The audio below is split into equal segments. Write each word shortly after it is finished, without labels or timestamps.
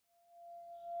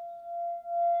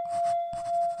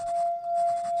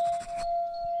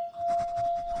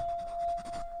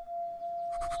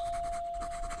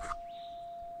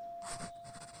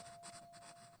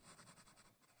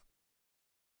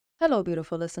Hello,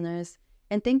 beautiful listeners,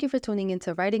 and thank you for tuning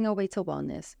into Writing Our Way to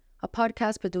Wellness, a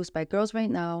podcast produced by Girls Right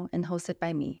Now and hosted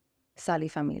by me, Sally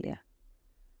Familia.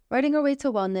 Writing Our Way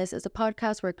to Wellness is a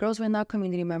podcast where Girls Right Now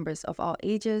community members of all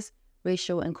ages,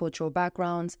 racial and cultural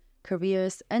backgrounds,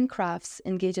 careers, and crafts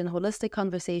engage in holistic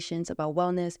conversations about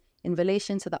wellness in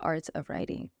relation to the art of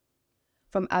writing.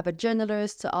 From avid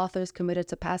journalists to authors committed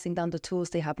to passing down the tools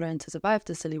they have learned to survive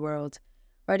the silly world,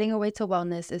 Writing Our Way to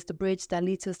Wellness is the bridge that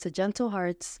leads us to gentle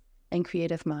hearts and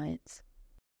creative minds.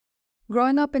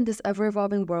 Growing up in this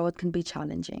ever-evolving world can be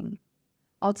challenging.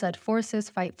 Outside forces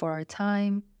fight for our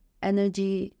time,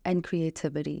 energy, and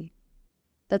creativity.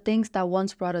 The things that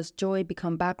once brought us joy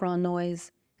become background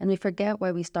noise, and we forget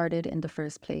why we started in the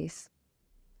first place.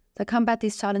 To combat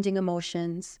these challenging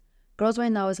emotions, Girls Right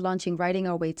Now is launching Writing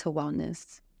Our Way to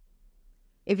Wellness.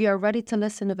 If you are ready to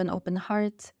listen with an open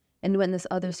heart and witness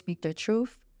others speak their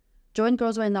truth, join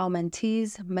Girls Right Now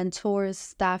mentees, mentors,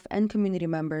 staff, and community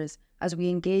members as we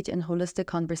engage in holistic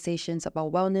conversations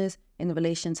about wellness in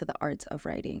relation to the art of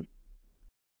writing.